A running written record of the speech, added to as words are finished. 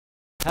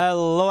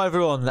Hello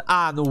everyone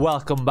and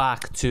welcome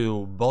back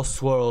to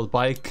Boss World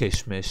by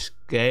Kishmish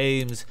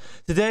Games.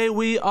 Today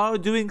we are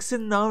doing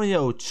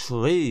scenario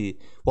 3.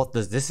 What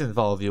does this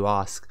involve, you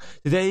ask?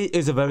 Today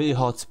is a very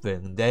hot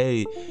spring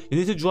day. You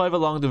need to drive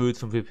along the route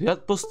from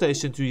Pripyat bus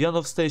station to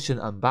Yanov station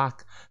and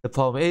back. The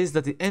problem is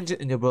that the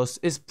engine in your bus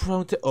is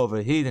prone to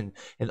overheating.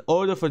 In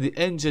order for the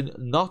engine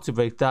not to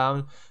break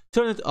down,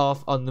 turn it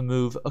off on the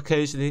move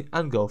occasionally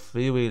and go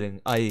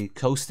freewheeling, i.e.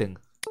 coasting.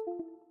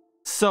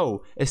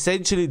 So,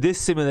 essentially this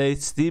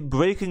simulates the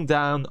breaking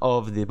down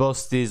of the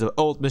bus. These are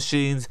old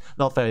machines,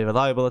 not very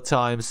reliable at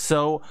times,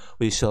 so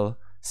we shall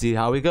see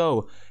how we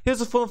go.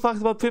 Here's a fun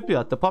fact about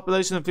Pripyat. The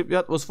population of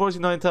Pripyat was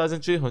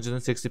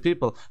 49,360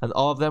 people, and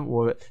all of them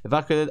were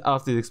evacuated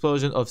after the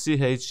explosion of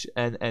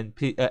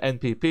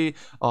NPP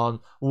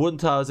on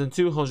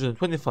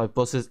 1,225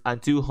 buses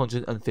and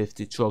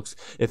 250 trucks.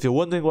 If you're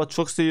wondering what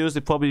trucks to use, they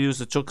probably use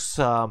the trucks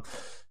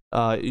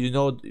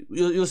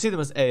you'll see them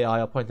as AI.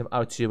 I'll point them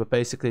out to you, but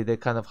basically they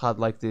kind of had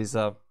like these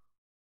little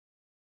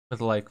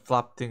like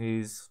flap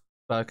thingies,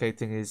 barricade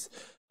thingies,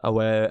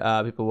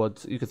 where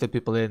you could fit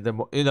people in.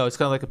 Then it's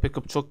kind of like a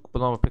pickup truck, but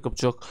not a pickup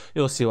truck.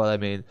 You'll see what I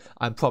mean.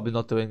 I'm probably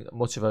not doing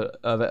much of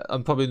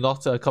I'm probably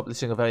not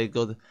accomplishing a very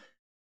good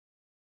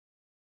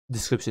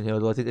description here.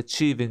 Although I think I'm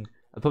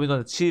probably not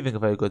achieving a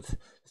very good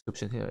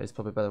description here. Is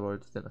probably a better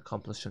word than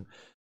accomplishing.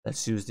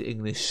 Let's use the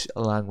English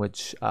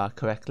language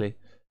correctly.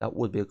 That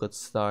would be a good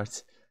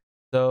start.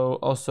 So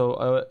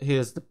also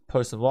here's the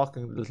person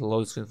walking, the little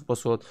load screen for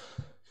Bus World.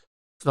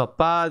 It's not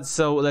bad.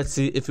 So let's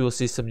see if we will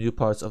see some new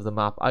parts of the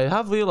map. I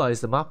have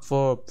realized the map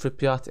for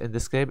Pripyat in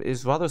this game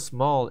is rather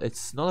small.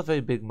 It's not a very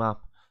big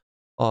map,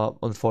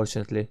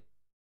 unfortunately.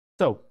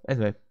 So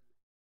anyway,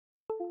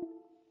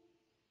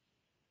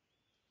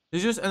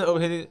 did you just end up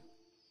overheating?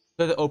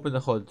 Try to open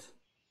the hood.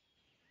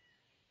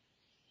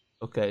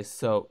 Okay,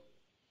 so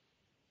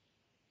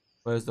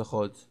where's the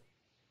hood?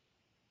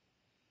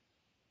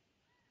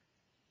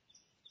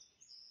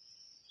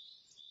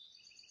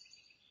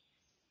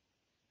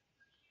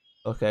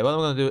 Okay, what I'm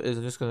gonna do is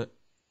I'm just gonna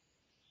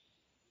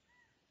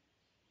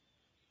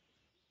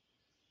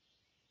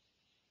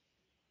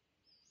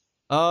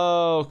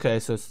okay,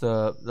 so it's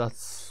that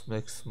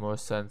makes more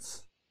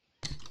sense.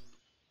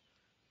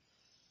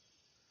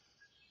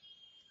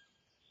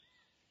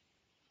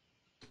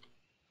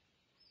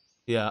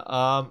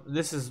 Yeah,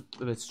 this is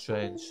a bit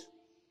strange.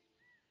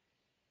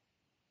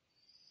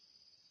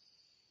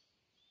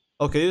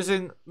 Okay,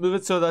 move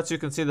it so that you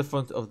can see the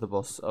front of the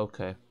bus.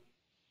 Okay.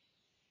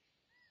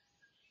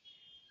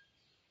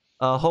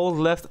 Hold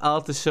left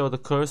alt to show the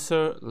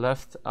cursor.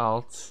 Left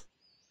alt.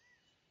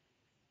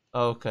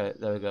 Okay,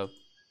 there we go.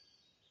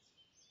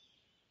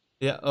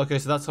 Yeah, okay,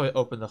 so that's how I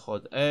open the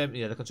hood.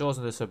 Yeah, the controls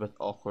on this are a bit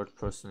awkward,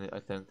 personally, I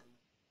think.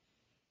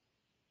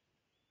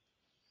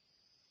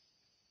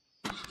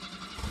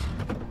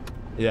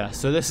 Yeah,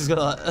 so this is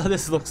gonna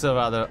this looks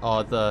rather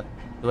odd, the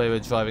way we're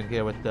driving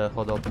here with the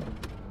hood up.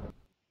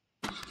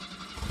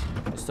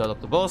 Start up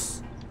the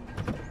bus.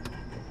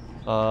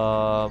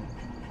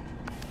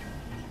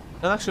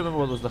 I don't actually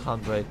remember what was the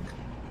handbrake.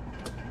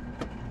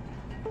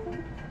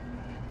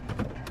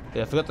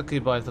 Yeah, I forgot the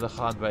keybind for the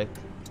handbrake.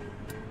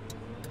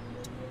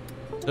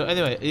 So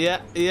anyway,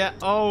 yeah.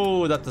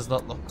 Oh, that does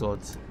not look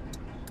good.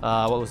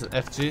 What was it?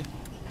 FG.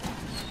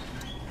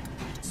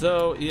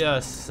 So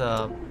yes,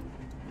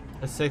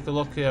 let's take a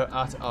look here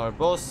at our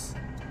bus.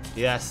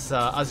 Yes,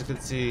 as you can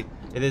see,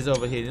 it is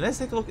overheating. Let's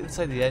take a look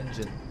inside the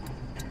engine.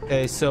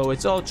 Okay, so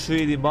it's all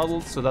 3D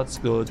modeled, so that's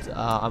good.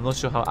 I'm not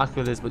sure how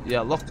accurate it is, but yeah,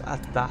 look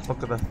at that.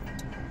 Look at the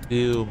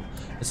fume.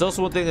 It's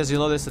also one thing, as you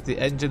notice, that the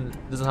engine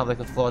doesn't have like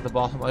a floor at the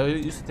bottom. I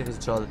used to think as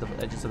a child that the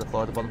engines had a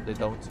floor at the bottom. They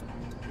don't.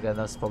 Again,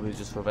 that's probably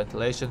just for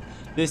ventilation.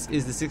 This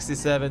is the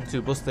 67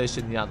 to bus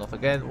station Yanov.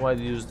 Again, why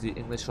do you use the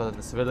English rather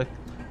than the Cyrillic?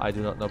 I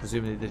do not know.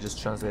 Presumably they just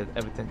translated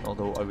everything,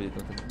 although I really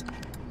don't think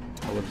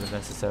that would have been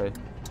necessary.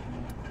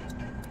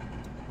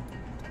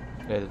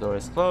 Okay, the door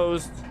is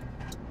closed.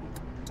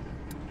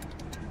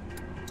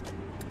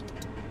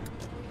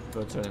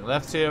 We're turning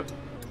left here.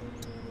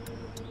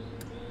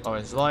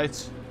 Orange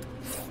light.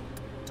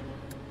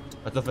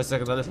 I thought for a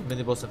second that little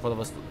minibus in front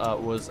of us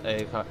was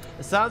a car.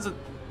 The sounds of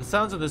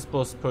this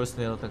bus,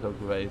 personally, I don't think are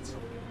great.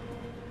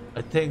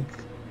 I think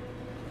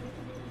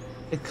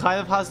it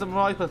kind of has them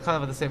right, but kind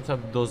of at the same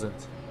time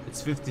doesn't.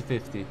 It's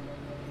 50-50.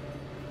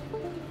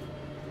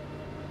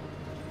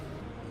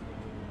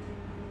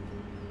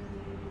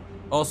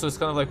 Also, it's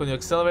kind of like when you're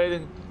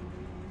accelerating,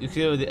 you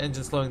hear the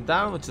engine slowing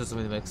down, which doesn't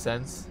really make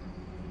sense.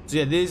 So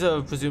yeah, these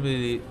are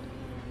presumably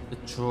the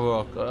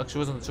truck. Actually,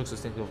 wasn't the trucks I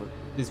was thinking of.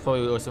 These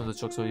probably are some of the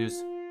trucks we'll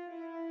use.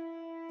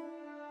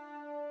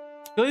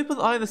 Go you put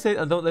an eye on the state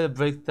and don't let it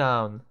break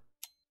down.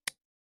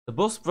 The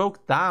bus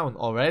broke down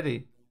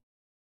already.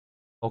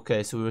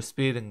 Okay, so we were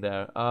speeding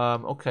there.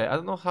 Okay, I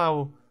don't know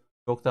how it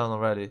broke down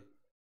already.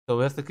 So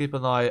we have to keep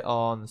an eye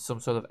on some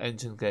sort of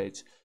engine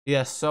gauge.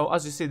 Yes, so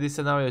as you see, these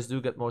scenarios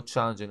do get more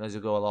challenging as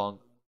you go along.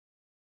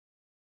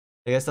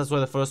 I guess that's why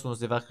the first one was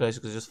the evacuation,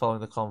 because you're just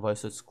following the convoy,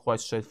 so it's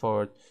quite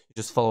straightforward. You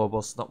just follow a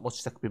bus, not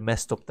much that could be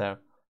messed up there.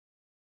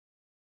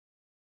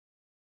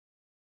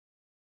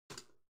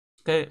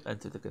 Okay,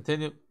 enter to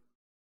continue.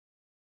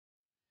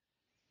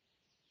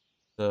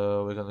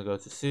 So we're gonna go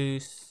to C,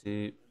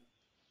 C,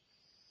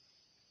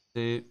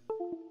 C.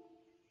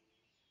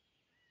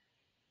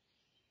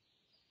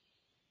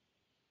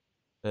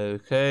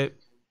 Okay.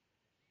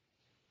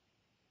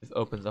 We've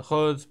opened the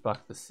hood,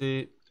 back to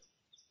C.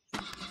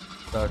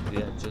 Start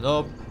the engine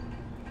up.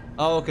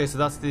 Oh, okay, so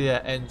that's the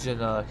engine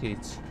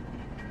heat.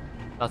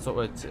 That's what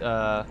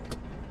we're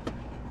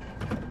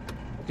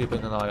keeping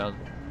an eye on.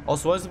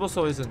 Also, why is the bus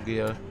always in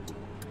gear?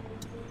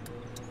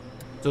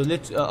 So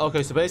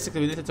okay, so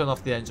basically we need to turn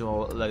off the engine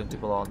while letting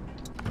people on.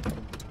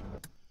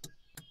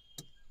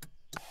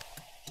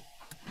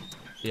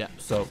 Yeah,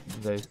 so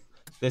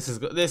this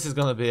is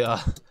gonna be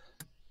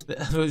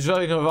we're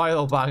driving a right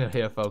old banger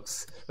here,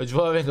 folks. We're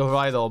driving a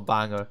right old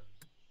banger.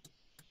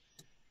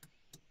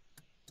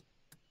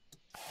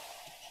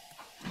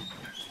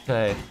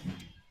 Okay,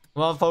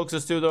 come on, folks.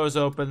 There's 2 doors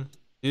open.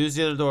 Use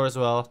the other door as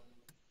well.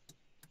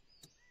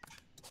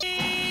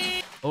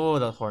 Oh,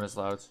 that horn is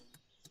loud.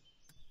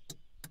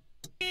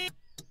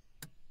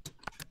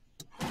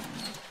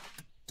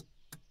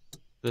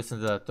 Listen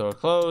to that door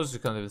close. You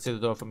can't even see the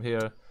door from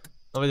here.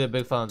 Not really a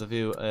big fan of the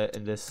view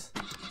in this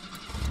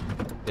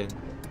thing.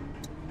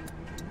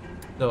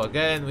 So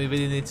again, we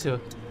really need to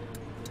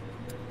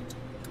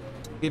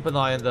keep an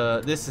eye on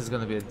the... This is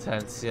gonna be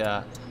intense,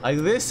 yeah. Like,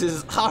 this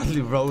is hardly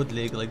road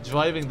league. Like,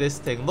 driving this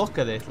thing, look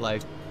at it.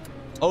 Like,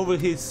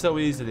 overheats so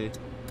easily.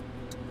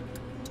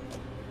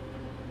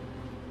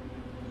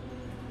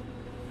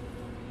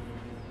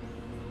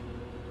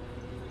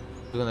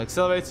 We're gonna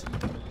accelerate.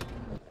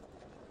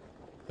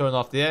 Turn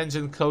off the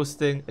engine,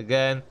 coasting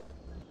again.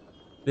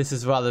 This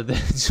is rather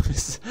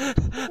dangerous.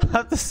 I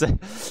have to say,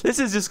 this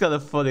is just kind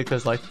of funny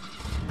because, like,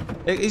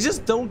 you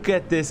just don't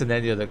get this in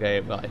any other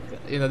game. Like,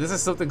 you know, this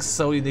is something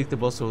so unique to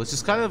Bustle. It's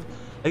just kind of,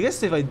 I guess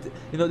they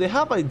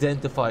have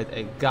identified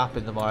a gap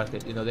in the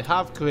market. You know, they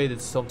have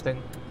created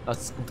something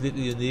that's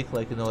completely unique.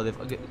 Like, you know, they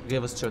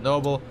gave us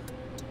Chernobyl.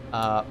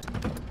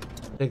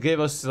 They gave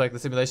us like the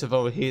simulation of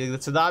overheating. The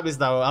tsunamis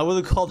now, I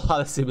wouldn't call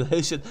that a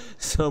simulation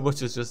so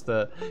much as just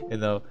a, you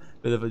know,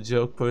 bit of a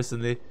joke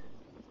personally.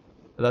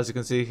 But as you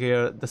can see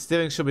here, the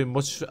steering should be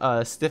much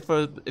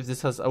stiffer if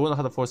this has... I wouldn't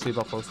have the force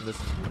feedback folks in this.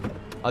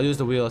 I'll use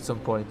the wheel at some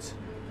point.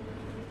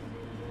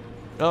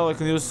 Oh, I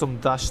can use some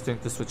dash thing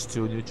to switch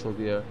to neutral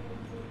gear.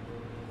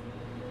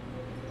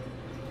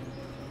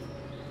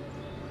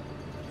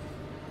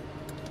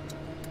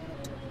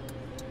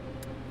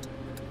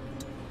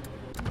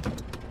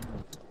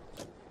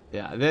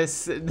 Yeah,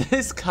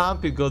 this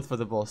can't be good for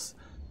the bus.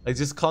 Like,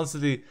 just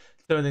constantly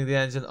turning the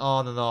engine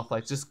on and off,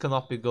 like, just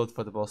cannot be good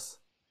for the bus.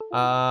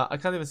 I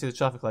can't even see the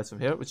traffic lights from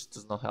here, which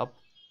does not help.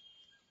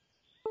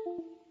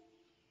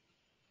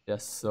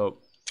 Yes, so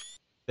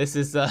this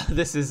is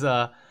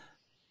a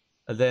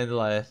day in the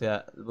life.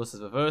 Yeah, the bus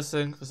is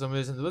reversing for some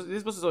reason.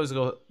 These buses always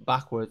go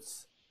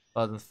backwards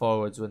rather than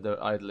forwards when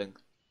they're idling.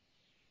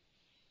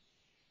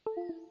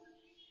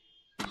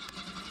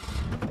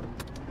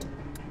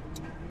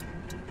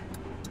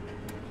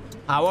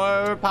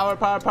 Power, power,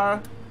 power,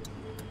 power.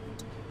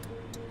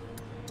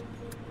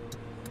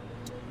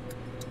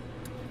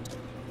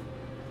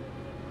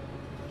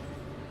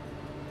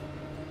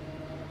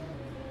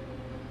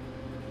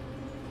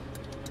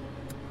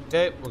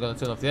 Okay, we're gonna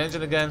turn off the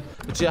engine again.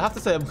 But yeah, I have to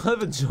say, I'm kind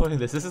of enjoying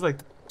this. This is like,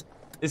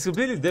 it's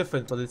completely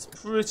different, but it's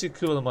pretty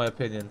cool in my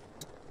opinion.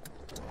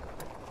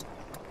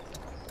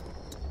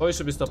 Probably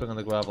should be stopping on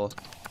the gravel.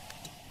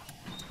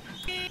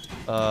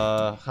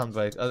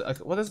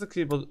 Handbrake. What is the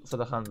keyboard for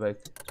the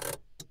handbrake?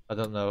 I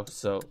don't know.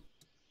 So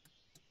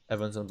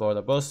everyone's on board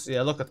a bus.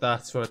 Yeah, look at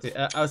that. So we're at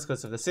the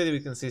outskirts of the city. We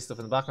can see stuff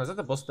in the background. Is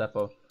that the bus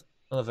depot?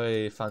 Not a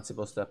very fancy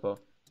bus depot.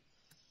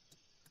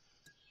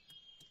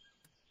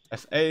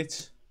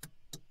 F8.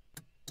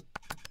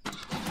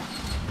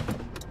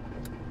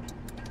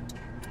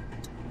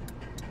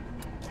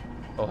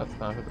 Oh, I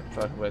have to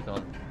parking brake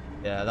on.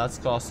 Yeah, that's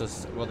cost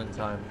us running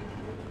time.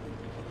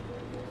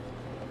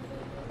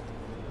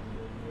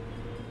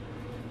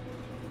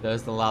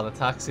 There's the lot of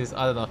taxis.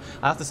 I don't know.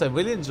 I have to say, I'm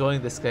really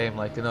enjoying this game.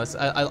 Like, you know,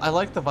 I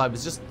like the vibe.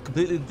 It's just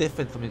completely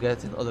different from you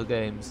get in other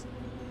games.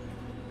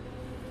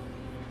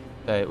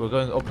 Okay, we're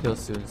going uphill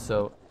soon,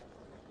 so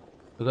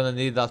we're gonna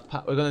need that.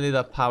 We're gonna need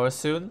that power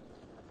soon.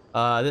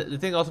 The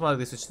thing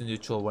automatically switched to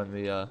neutral when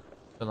we turn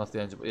off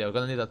the engine. But yeah, we're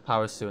gonna need that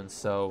power soon.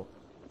 So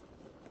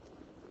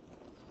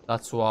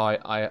that's why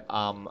I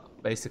am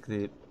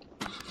basically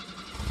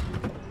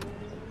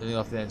turning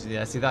off the engine.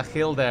 Yeah, see that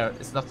hill there?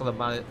 It's not gonna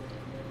manage.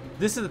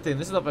 This is the thing,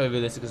 this is not very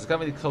realistic because it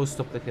can't really coast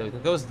up the hill.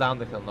 It goes down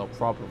the hill, no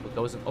problem, but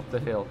goes up the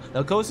hill.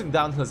 Now, coasting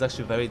downhill is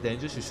actually very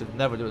dangerous. You should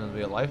never do it in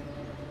real life.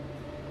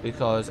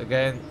 Because,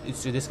 again,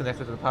 you're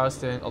disconnected from the power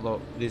steering,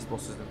 although these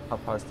buses didn't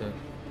have power steering.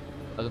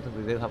 I don't think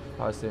we did have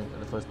power steering in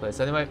the first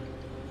place. Anyway.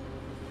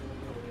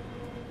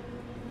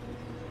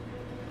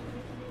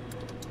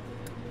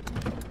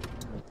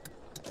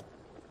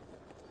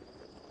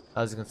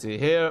 As you can see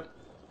here.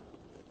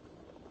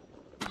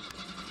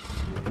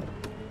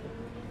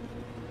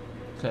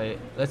 Okay,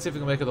 let's see if we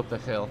can make it up the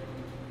hill.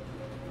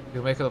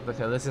 You make it up like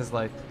this is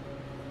like.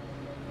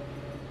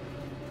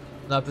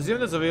 Now, I presume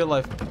there's a real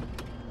life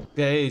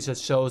gauge that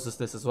shows us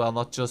this as well,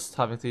 not just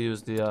having to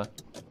use the.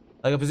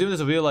 Like I presume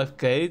there's a real life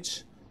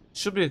gauge.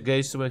 Should be a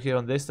gauge somewhere here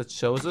on this that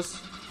shows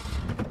us.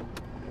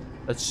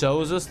 That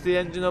shows us the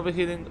engine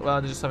overheating,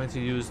 rather than just having to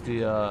use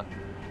the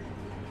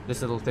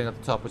this little thing at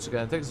the top, which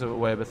again takes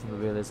away a bit from the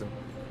realism.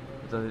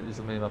 The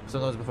little mini map.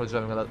 Sometimes before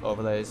driving that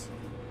overlays.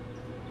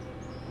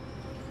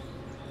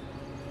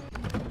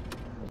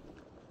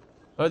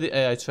 Or the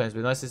AI trains.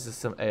 Be nice to see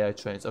some AI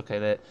trains.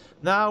 Okay,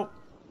 now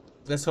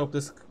let's hope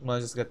this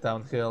manages to get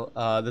downhill.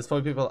 There's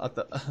probably people at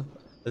the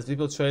there's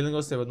people trailing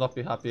us. They would not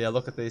be happy. Yeah,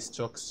 look at these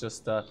trucks.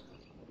 Just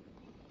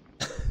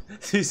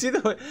you see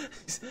the way?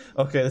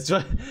 Okay, let's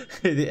try.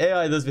 The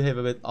AI does behave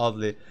a bit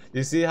oddly.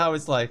 You see how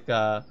it's like?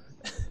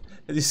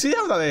 You see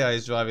how that AI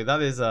is driving?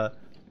 That is yeah,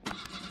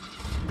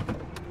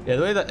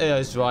 the way that AI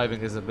is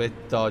driving is a bit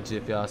dodgy,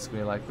 if you ask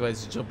me. Like the way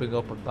it's jumping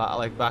up and back,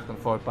 like back and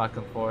forth, back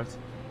and forth.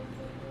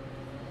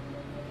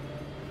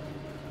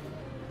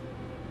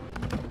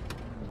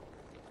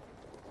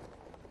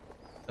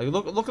 Like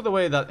look at the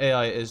way that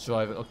AI is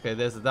driving. Okay,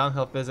 there's the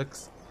downhill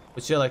physics,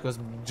 which yeah, like was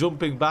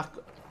jumping back.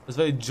 It was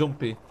very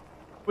jumpy,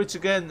 which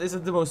again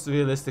isn't the most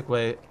realistic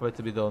way for it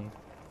to be done.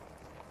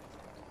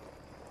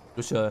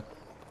 For sure.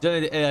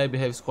 Generally, the AI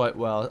behaves quite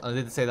well, and I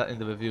didn't say that in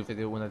the review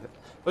video when I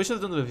should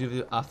have done the review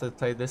video after I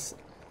played this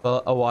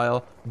for a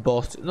while,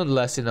 but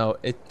nonetheless, you know,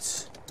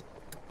 it's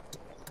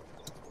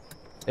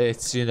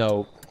you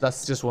know,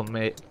 that's just one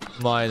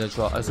minor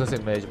drop. I was gonna say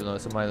major, but no,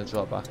 it's a minor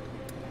drawback.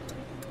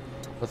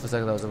 But for a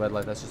second, that was a red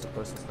light. That's just a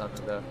person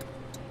standing there.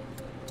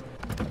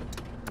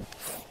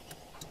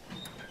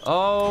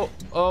 Oh!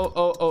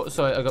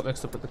 Sorry, I got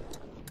mixed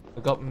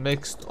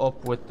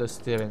up with the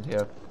steering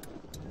here.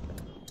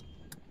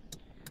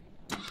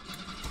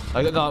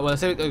 No, when I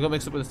say I got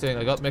mixed up with the steering,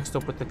 I got mixed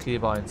up with the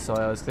keybind, so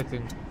I was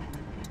clicking.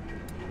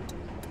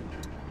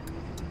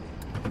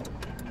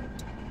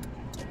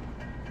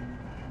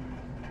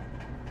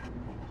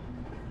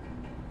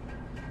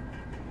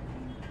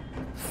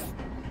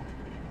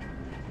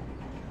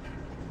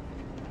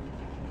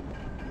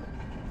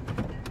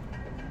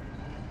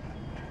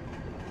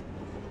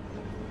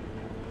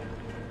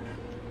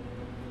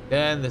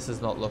 Again, this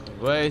is not looking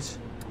great.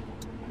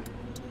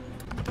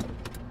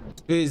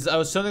 Because I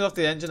was turning off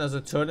the engine as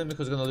we're turning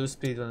because we're going to lose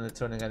speed when we're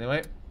turning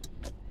anyway.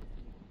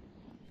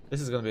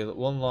 This is going to be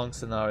one long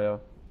scenario.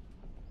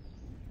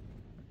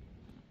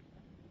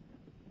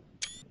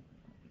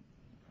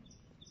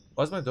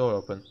 Why is my door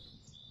open?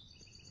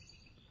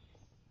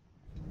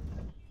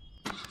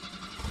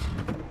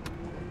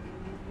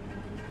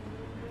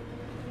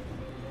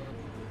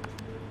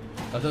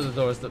 I thought the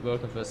door was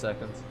broken for a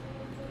second.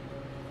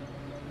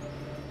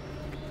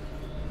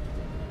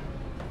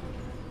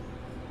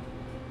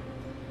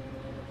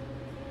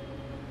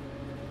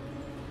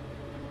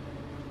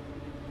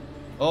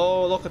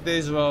 Oh, look at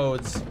these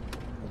roads.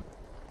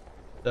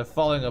 They're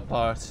falling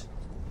apart.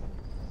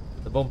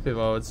 The bumpy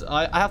roads.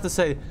 I have to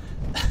say,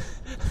 I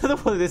don't know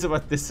what it is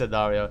about this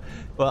scenario,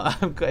 but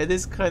it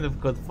is kind of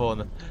good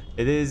fun.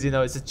 It is, you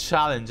know, it's a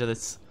challenge, and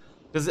it's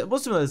because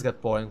most simulators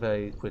get boring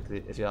very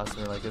quickly, if you ask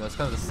me. Like, you know, it's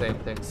kind of the same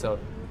thing. So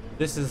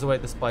this is the way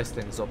to spice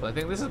things up. And I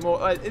think this is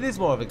more. It is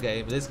more of a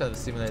game. It is kind of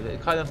a simulator.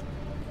 It kind of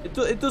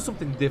it does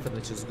something different,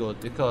 which is good,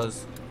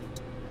 because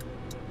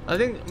I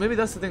think maybe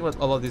that's the thing about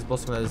a lot of these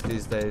bus simulators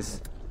these days.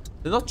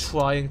 They're not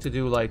trying to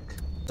do like,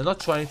 they're not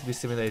trying to be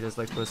simulators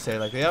like per se.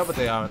 Like they are, but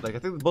they aren't. Like I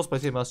think the Bus by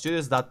TML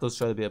Studios, that does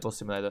try to be a bus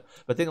simulator.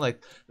 But I think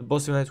like the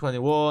Bus Simulator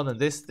 21 and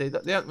this, they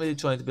aren't really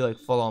trying to be like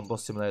full-on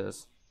bus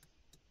simulators.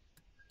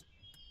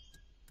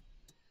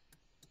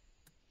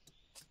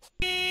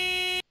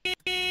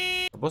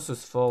 The bus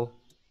is full.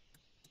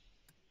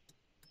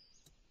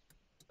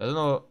 I don't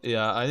know.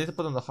 Yeah, I need to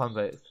put on the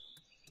handbrake.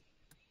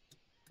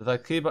 If I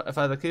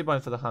had a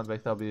keybind for the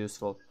handbrake, that would be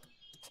useful.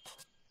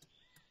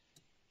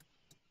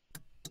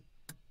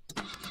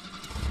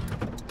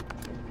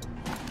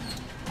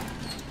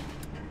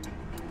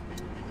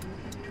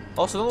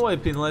 Also, I don't know why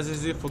it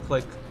penalizes you for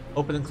like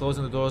opening and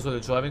closing the doors while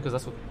you're driving, because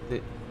that's what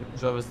the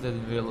drivers did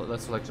in real.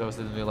 That's what like drivers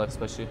did in real life,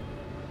 especially.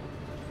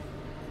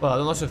 Well,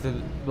 I'm not sure if they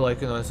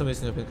like, you know, in some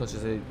Eastern European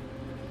countries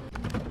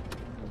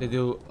they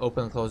do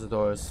open and close the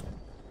doors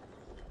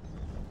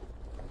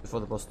before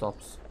the bus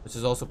stops, which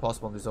is also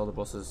possible on these older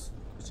buses,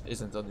 which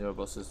isn't on your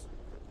buses.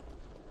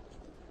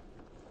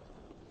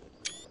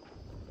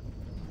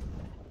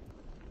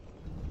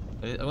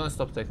 I'm gonna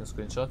stop taking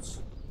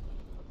screenshots.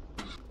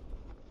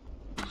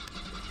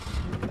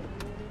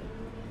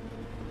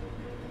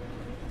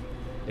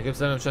 I keep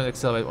saying I'm trying to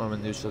accelerate when I'm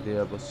in neutral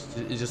gear, but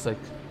it's just like,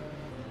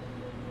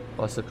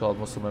 what's it called,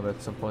 muscle memory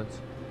at some point.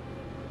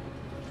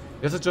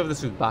 You have to drive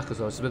this route back as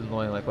well, it's a bit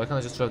annoying. Like, why can't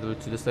I just drive the route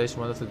to the station?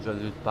 Why do I have to drive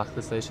the route back to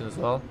the station as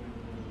well?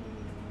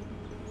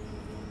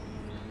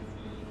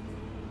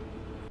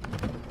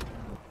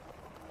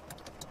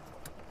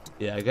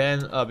 Yeah, again,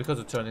 because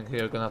we're turning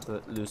here, we're gonna have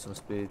to lose some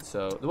speed.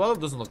 So the weather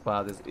doesn't look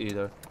bad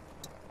either.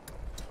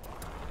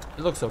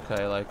 It looks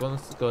okay. Like, I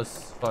wouldn't go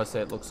as far as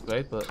say it looks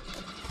great, but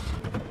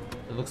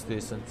it It looks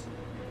decent.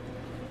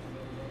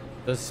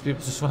 There's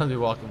people just want to be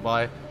walking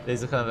by.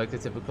 These are kind of like the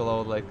typical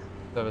old like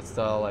Soviet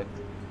style like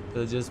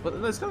villages, but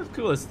it's kind of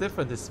cool. It's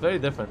different. It's very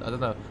different. I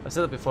don't know. I've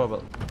said it before,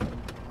 but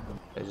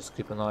okay, just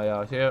keep an eye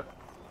out here.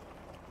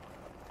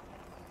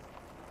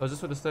 Oh, is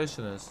this where the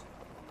station is?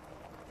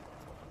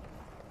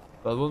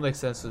 Well, it will make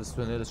sense to this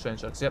near the train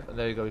tracks. Yep, and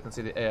there you go. You can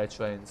see the AI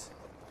trains.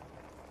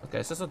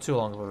 Okay, so it's not too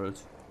long of a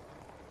route.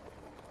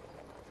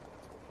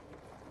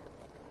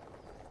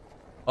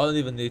 I don't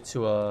even need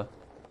to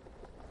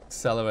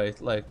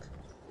accelerate like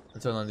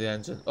and turn on the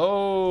engine.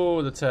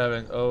 Oh, the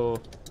tearing. Oh.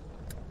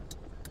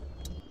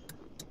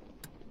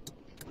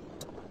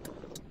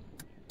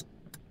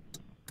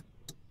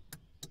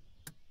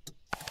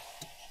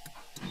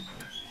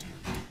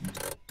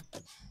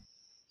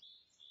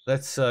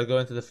 Let's go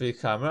into the free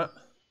camera.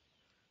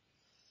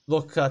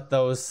 Look at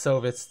those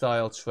Soviet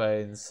style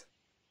trains.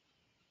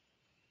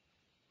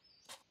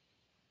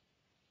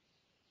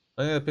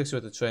 I'm gonna get a picture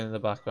with the train in the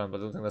background, but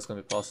I don't think that's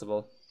gonna be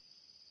possible.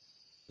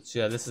 But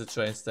yeah, this is a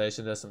train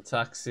station. There's some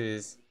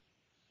taxis.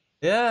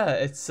 Yeah,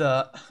 it's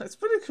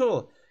pretty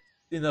cool.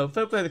 You know,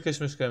 fair play to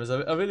Kishmish Games.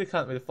 I really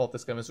can't really fault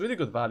this game. It's really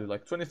good value,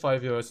 like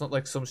 25 euros. Not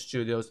like some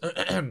studios,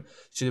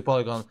 Studio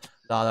Polygon,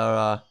 that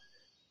are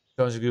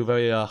charging you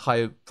very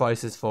high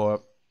prices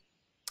for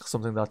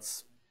something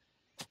that's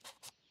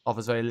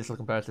offers very little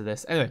compared to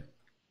this. Anyway,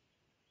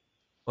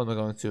 what am I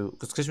going to?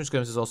 Because Kishmish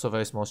Games is also a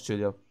very small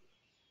studio.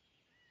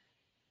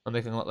 I'm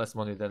making a lot less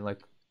money than like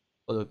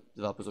other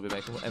developers will be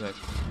making. Anyway,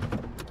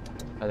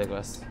 I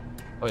digress.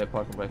 Oh yeah,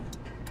 parking brake.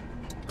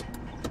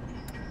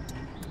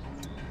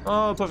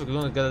 Oh, perfect. We're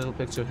gonna get a little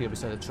picture here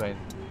beside the train.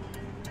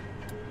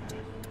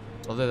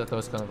 Lovely that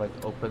was kind of like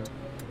open.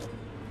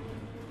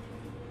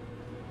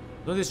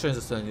 None of these trains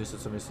are still in use in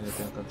some Eastern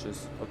European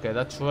countries. Okay,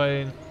 that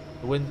train,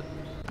 the wind.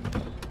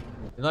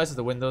 The nice that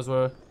the windows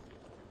were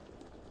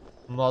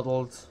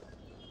modeled.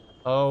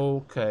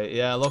 Okay,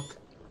 yeah. Look,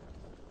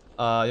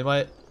 you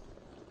might.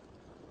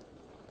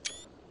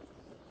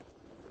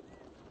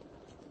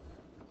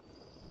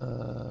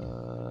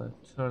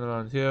 Turn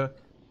around here.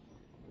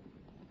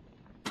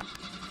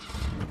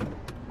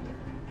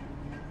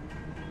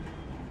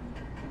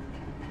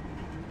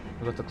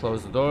 We got to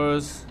close the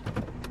doors.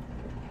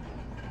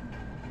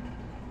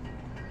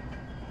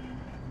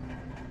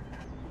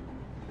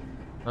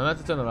 I meant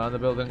to turn around the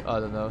building. I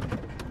don't know.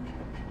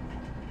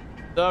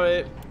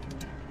 Sorry.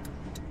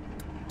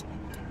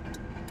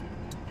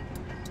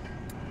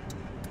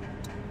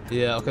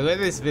 Yeah, okay,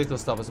 maybe this vehicle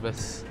stop is a bit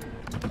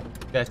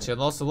sketchy. And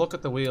also look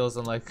at the wheels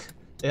and like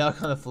they are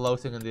kind of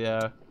floating in the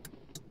air.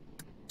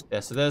 Yeah,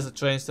 so there's a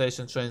train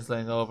station, trains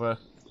laying over.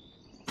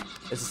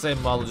 It's the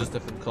same model, just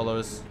different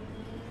colors.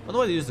 I don't know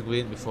why they used the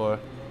green before.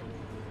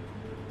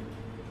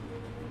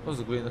 What was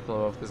the green the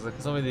color of? Because like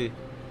it's only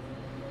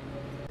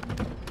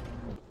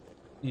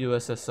the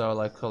USSR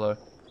like color.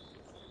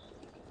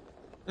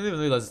 I didn't even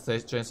realize the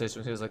train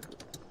station here was like.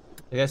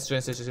 I guess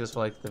train station here was for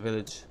like the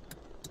village.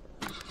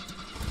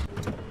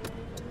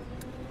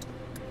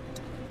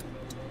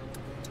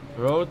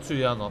 Road to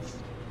Yanov.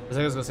 I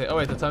think I was gonna say, oh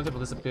wait, the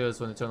timetable disappears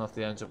when you turn off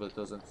the engine, but it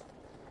doesn't.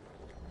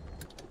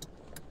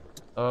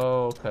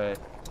 Okay.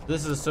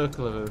 This is a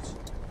circular route.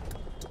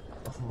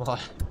 Oh my.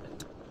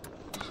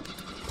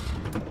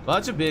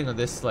 Imagine being on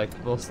this, like,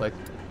 bus, like,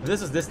 if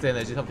this was this day and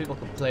age, you'd have people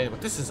complain,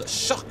 but this is a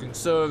shocking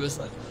service,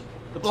 like,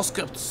 the bus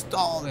kept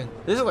stalling.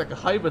 This is like a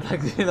hybrid,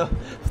 like, you know,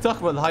 talk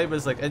about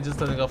hybrids, like, engines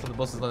turning off and the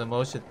bus is not in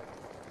motion.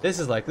 This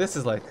is like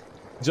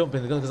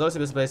jumping the gun, because obviously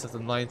this is based off the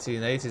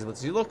 1980s, but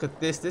if you look at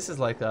this, this is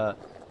like a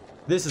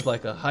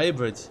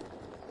hybrid.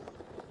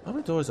 How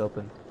many doors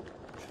open?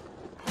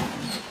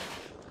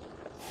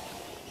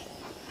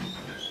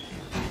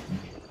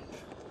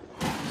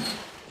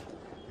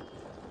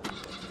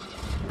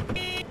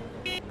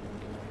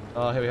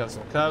 Oh, here we have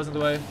some cows in the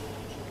way.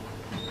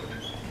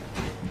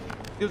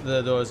 Keep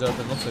the doors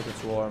open, looks like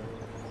it's warm.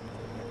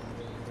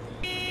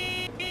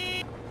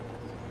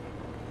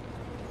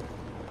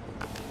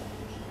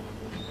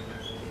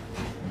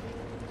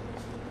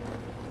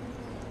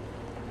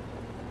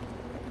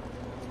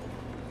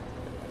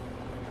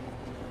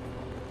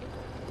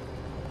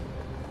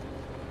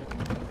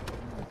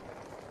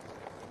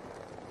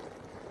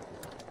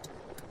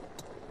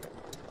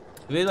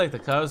 I really like the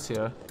cows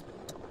here.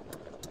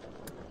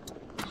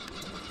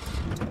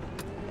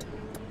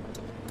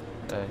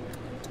 Okay.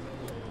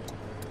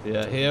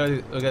 Yeah,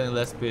 here we're getting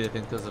less speed, I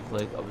think, because of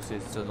like obviously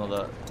it's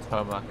another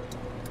tarmac.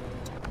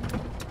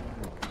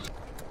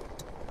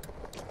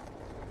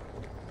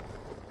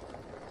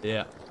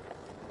 Yeah.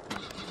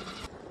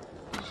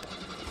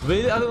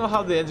 Really, I don't know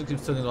how the engine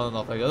keeps turning on and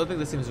off. Like, I don't think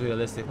this seems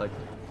realistic. Like,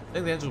 I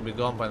think the engine will be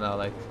gone by now.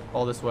 Like,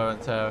 all this wear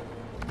and tear.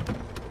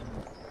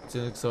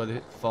 It's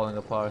already falling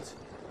apart.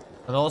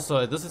 And also,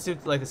 it doesn't seem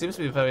like it seems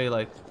to be very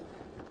like.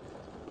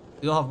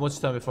 You don't have much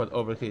time before it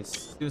overheats.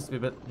 It seems to be a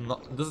bit.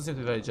 It doesn't seem to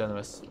be very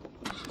generous.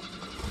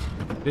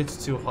 A bit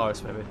too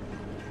harsh, maybe.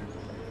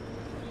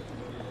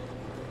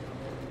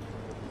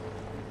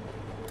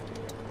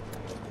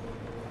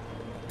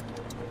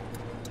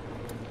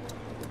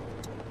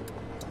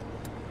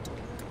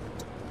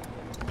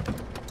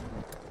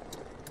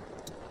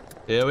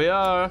 Here we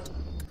are.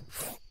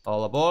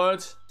 All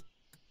aboard.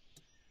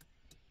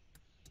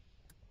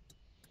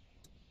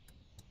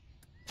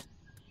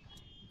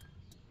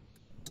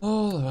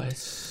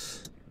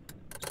 Alright.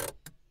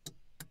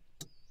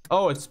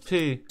 Oh, it's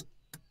P.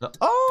 No.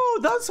 Oh,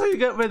 that's how you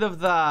get rid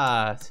of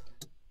that.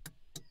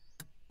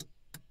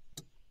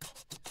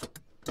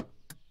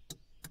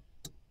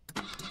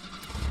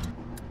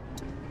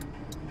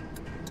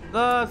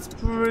 That's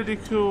pretty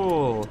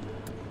cool.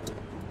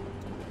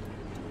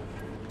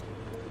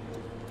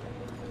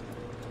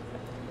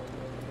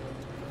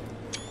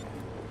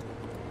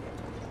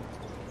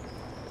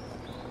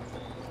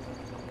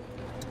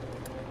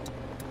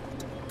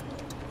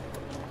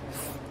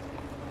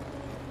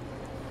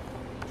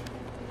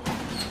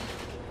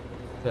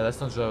 Yeah,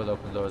 let's not drive with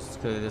open doors. It's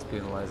clearly just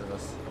penalizing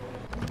us.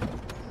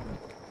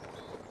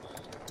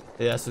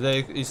 Yeah, so there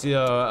you see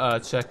our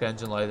check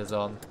engine light is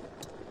on.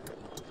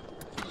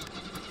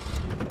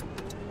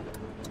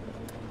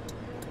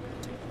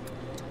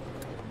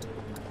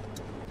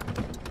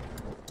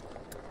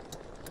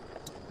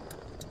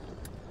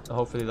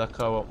 Hopefully that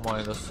car won't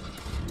mind us.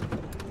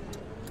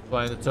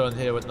 Trying to turn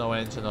here with no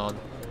engine on.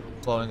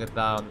 Slowing it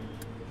down.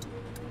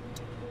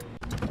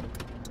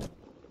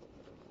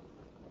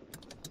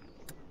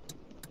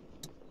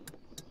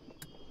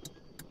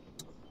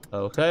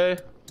 Okay.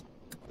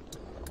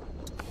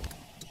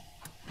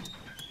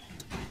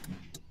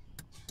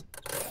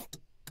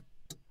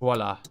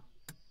 Voila.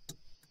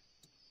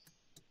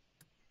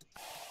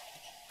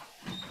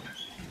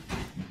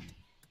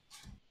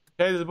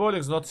 Okay, the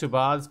boarding's not too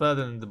bad. It's better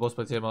than the bus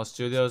by TML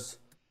Studios.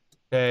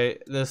 Okay,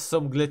 there's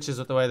some glitches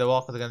with the way they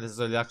walk, but again, this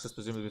is early access,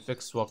 presumably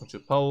fixed, walking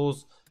through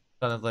poles.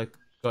 Kind of like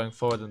going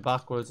forward and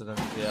backwards, and then,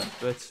 yeah,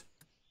 glitch.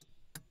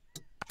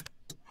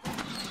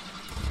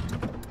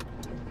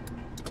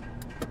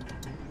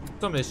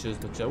 Some issues,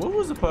 but yeah. What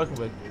was the parking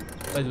brake?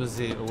 It was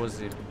Z. It was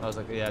Z. I was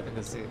like, yeah, I think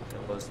it's Z. It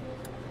was.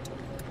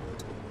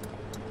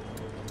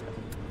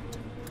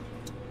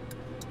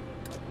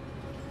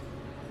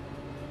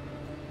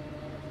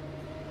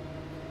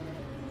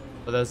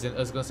 But there's the, I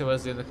was gonna say,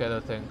 where's the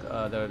indicator thing?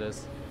 There it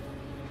is.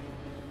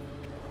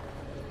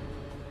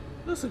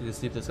 Looks like you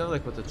sleep. It's kind of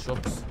like with the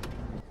trucks.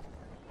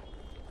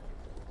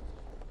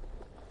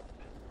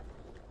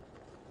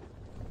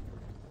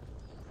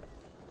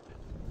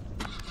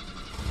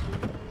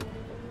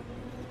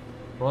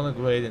 We're on a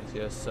gradient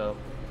here, so.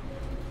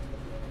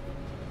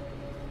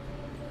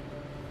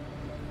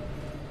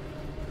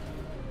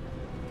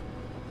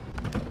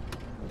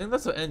 I think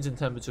that's our engine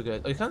temperature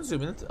gauge. Oh, you can't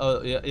zoom in it?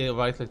 Oh, yeah, yeah,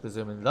 right click to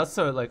zoom in. That's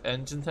our, like,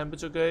 engine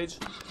temperature gauge.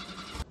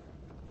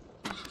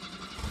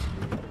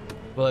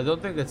 Well, I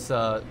don't think it's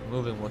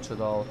moving much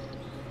at all.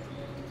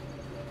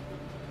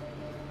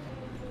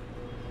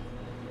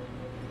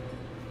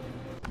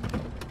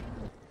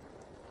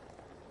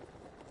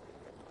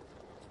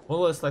 One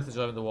of us like to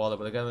drive in the water,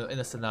 but again, in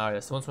a scenario,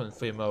 so once we're in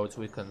free mode,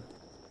 we can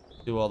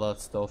do all that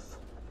stuff.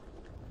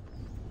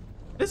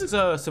 Physics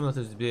are similar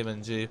to the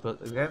BMG, but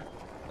again,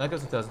 that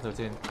goes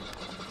 2013.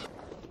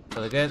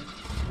 But again,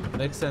 it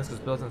makes sense because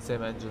it's built on the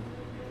same engine.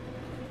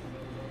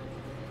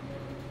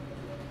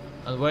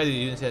 And the way the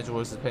Unity engine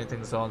works is painting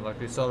things on. Like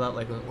we saw that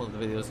like in one of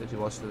the videos if you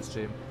watched the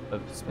stream,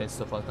 just paint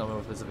stuff on. I can't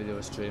remember if it's a video or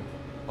a stream.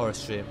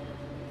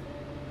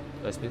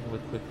 I was speaking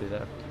with quickly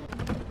there.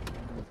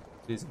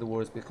 These are the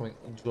words becoming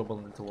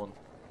jumbled into one.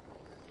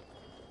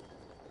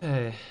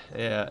 Hey,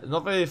 yeah,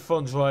 not very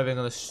fun driving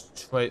on a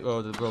straight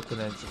road with a broken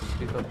engine.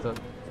 People are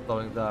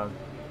slowing down.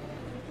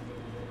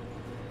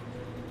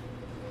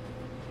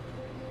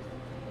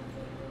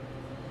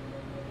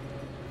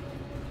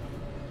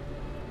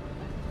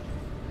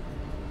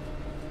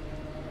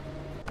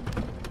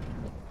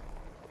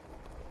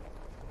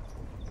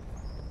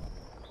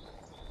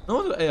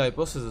 No, the AI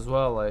buses as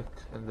well, like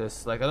in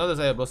this. Like I know there's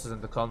AI buses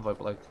in the convoy,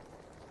 but like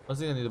I don't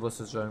see any of the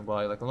buses driving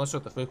by. Like I'm not sure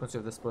what the frequency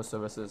of this bus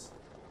service is.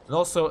 And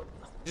also, I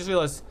just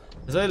realized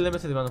there's very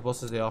limited amount of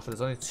buses they offer.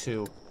 There's only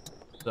 2,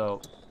 so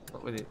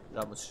not really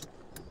that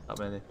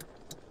many.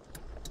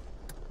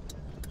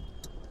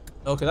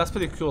 Okay, that's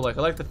pretty cool. Like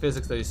I like the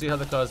physics there. You see how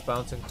the car is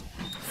bouncing.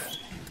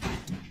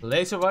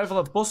 Late arrival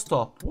at bus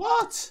stop.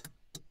 What?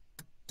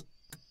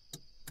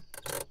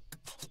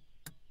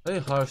 Very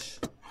harsh.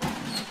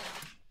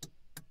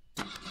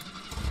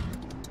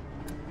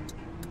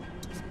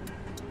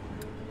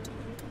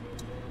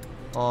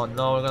 Oh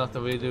no, we're gonna have to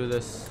redo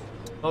this.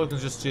 Oh, we can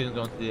just cheat and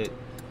go into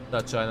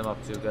that China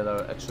map to get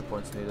our extra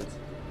points needed.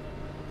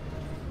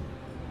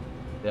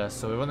 Yeah,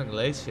 so we're running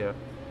late here.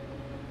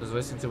 Just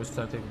wasting too much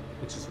time taking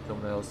pictures for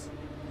thumbnails.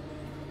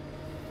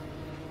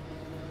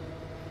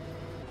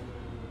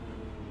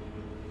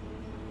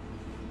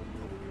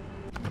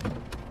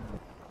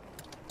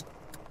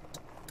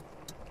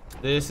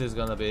 This is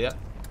gonna be, yeah.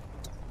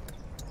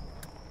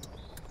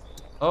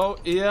 Oh,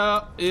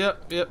 yeah,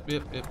 yep,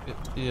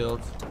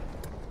 yield.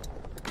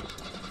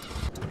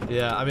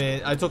 Yeah, I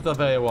mean, I took that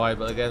very wide,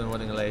 but again, I'm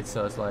running late,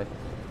 so it's like...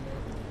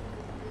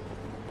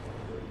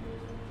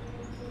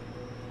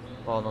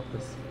 Oh, not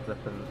this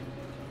flipping...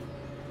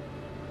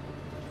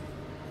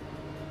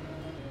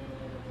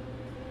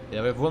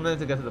 Yeah, we have 1 minute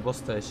to get to the bus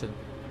station.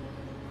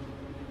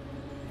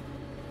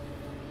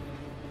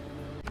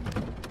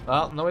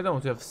 Well, no we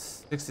don't. We have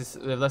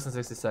less than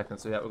 60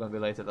 seconds, so yeah, we're gonna be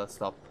late at that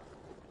stop.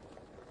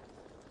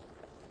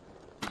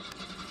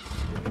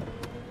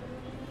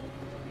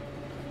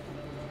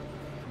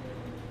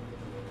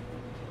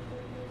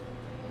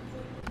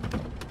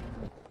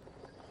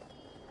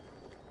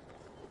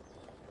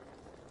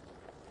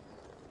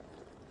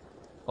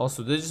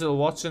 Also, digital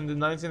watch in the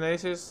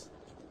 1980s?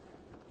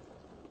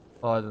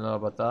 Oh, I don't know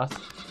about that.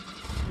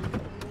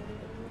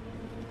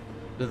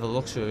 Bit of a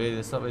luxury, really.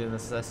 It's not really a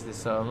necessity,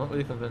 so I'm not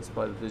really convinced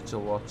by the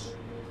digital watch.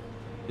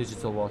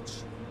 Digital watch.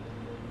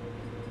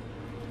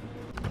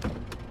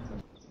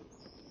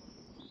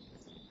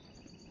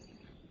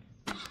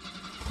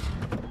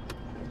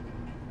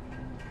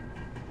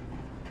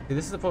 See,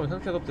 this is the problem. We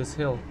can't get up this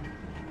hill.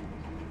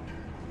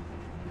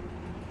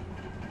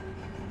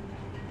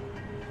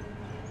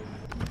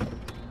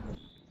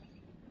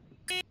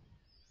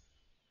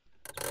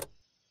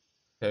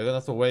 Okay, we're gonna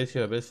have to wait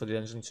here a bit for the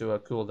engine to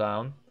cool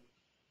down.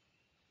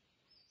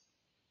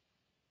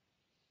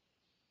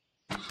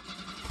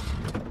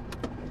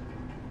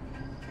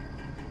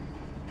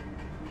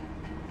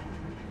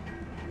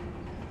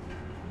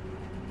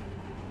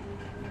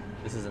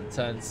 This is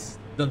intense.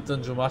 Dun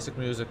dun dramatic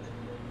music.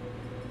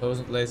 If I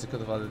wasn't lazy,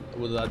 would have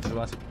had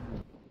dramatic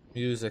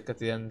music at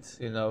the end,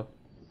 you know.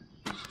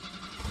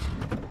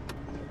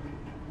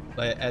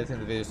 Like editing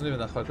the video. It's not even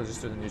that hard, I could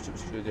just do it in YouTube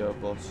Studio,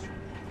 but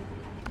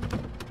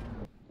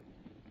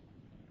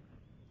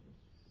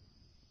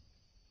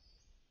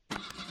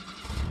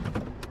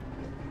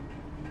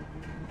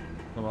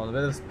come on, a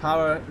bit of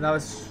power. Now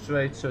it's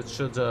straight, so it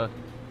should at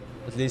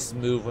least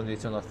move when you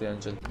turn off the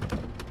engine.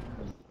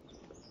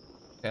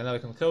 Okay, now we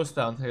can close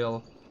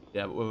downhill.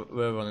 Yeah, but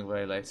we're running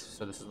very late,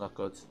 so this is not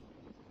good.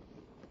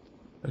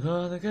 We're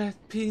gonna get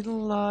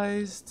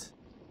penalized.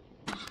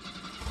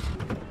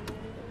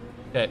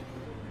 Okay,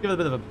 give it a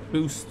bit of a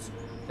boost,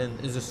 and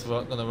it's just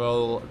gonna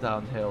roll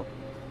downhill.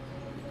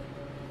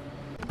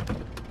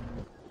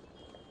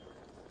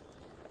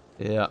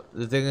 Yeah,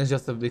 the thing is you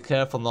have to be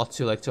careful not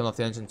to like turn off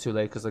the engine too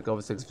late, because like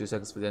obviously it takes a few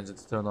seconds for the engine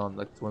to turn on,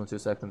 like 1 or 2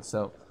 seconds,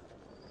 so.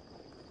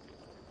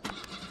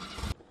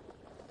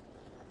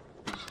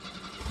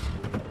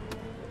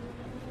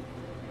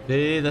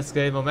 See, let's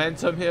gain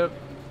momentum here.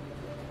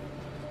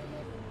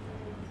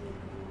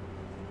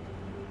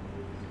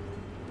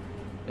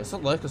 Yeah, it's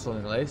not like us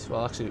running late.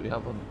 Well, actually, we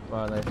have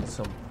run late in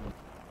some.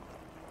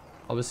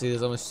 Obviously,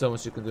 there's only so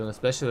much you can do, and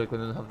especially like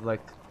when you don't have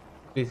like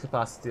speed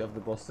capacity of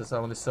the bus. There's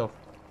only so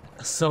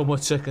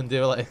much I can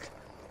do. Like,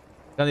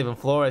 can't even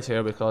floor it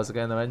here because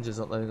again, our engine's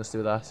not letting us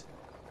do that.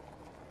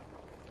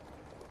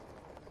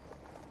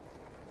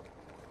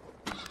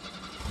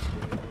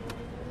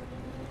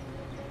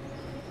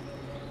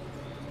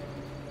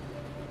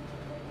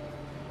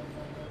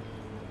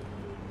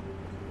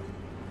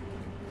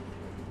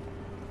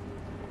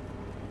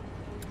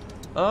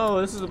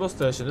 Oh, this is the bus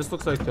station. This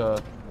looks like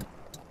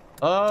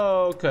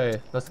oh,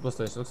 okay. That's the bus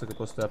station. Looks like a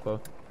bus depot.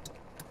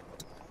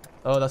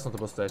 Oh, that's not the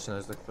bus station. I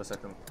was looking for a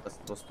second. That's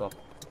the bus stop.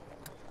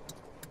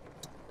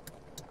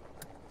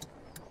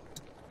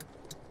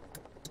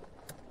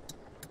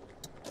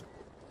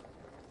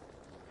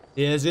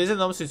 Yeah, there's reason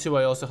obviously too.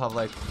 I also have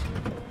like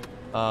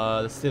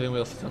the steering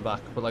wheel to turn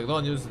back, but like no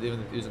one uses it,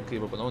 even using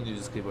keyboard. But no one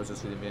uses keyboard. It's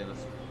just really me and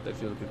a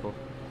few other people.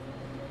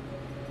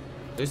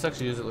 They used to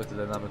actually use it like the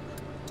dynamic,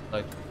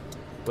 like.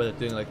 Where they're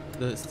doing like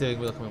the steering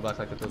wheel coming back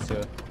like it does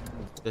here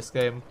this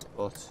game,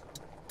 but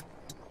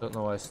don't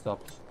know why I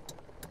stopped.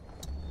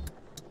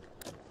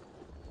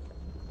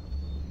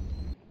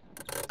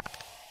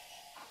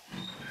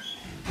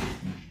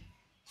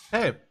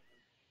 Hey!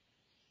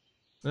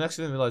 I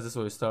actually didn't realize this is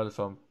where we started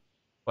from.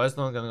 Why is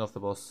no one getting off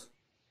the bus?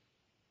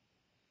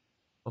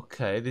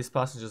 Okay, these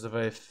passengers are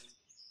very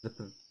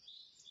flippin'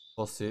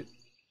 fussy.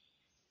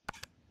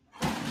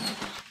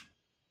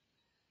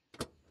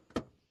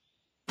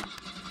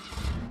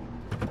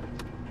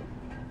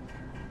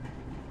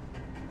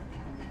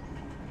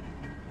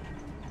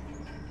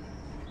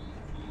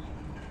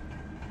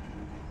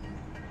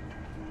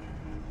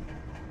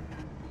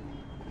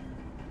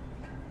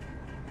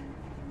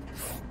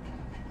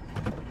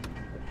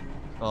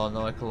 Oh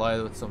no, I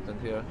collided with something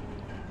here.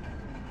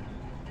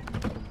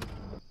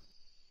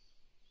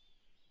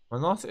 We're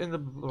not in the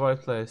right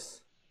place.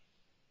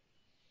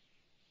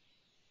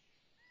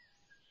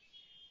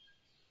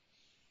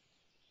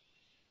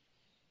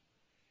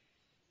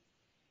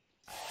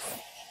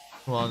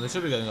 Come on, they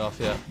should be getting off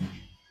yet.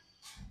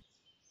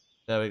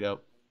 There we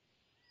go.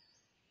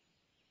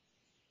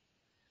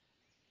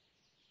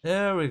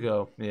 There we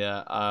go.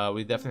 Yeah,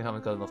 we definitely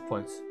haven't got enough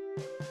points.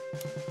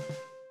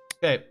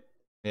 Okay.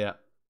 Yeah.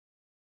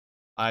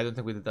 I don't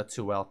think we did that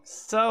too well.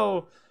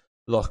 So,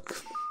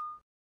 look.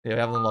 Yeah, we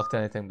haven't unlocked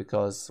anything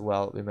because,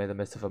 well, we made a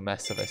bit of a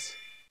mess of it.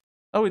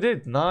 Oh, we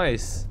did.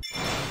 Nice.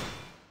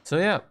 So,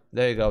 yeah.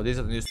 There you go. These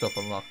are the new stuff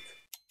unlocked.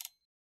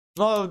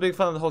 Not a big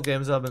fan of the whole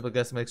games element, but I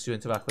guess it makes you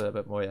interact with it a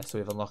bit more. Yeah, so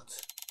we've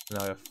unlocked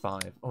scenario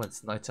 5. Oh,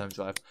 it's nighttime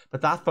drive.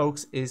 But that,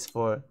 folks, is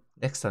for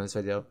next time this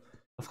video.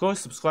 Of course,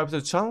 subscribe to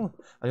the channel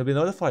and you'll be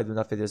notified when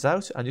that video is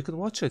out and you can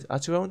watch it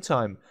at your own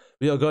time.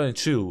 We are going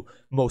through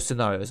most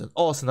scenarios and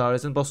all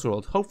scenarios in Boss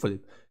World, hopefully.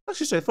 It's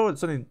actually straightforward.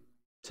 It's only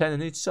 10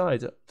 on each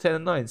side, 10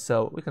 and 9,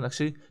 so we can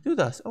actually do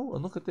that. Oh,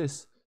 and look at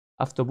this.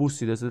 After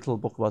Boosty, there's a little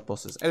book about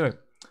bosses. Anyway,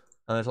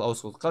 a little old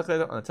school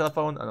calculator and a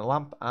telephone and a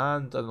lamp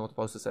and I don't know what the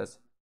poster says.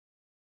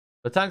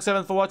 But thanks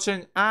everyone for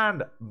watching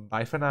and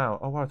bye for now.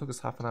 Oh wow, it took us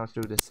half an hour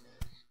to do this.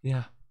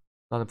 Yeah,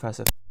 not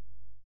impressive.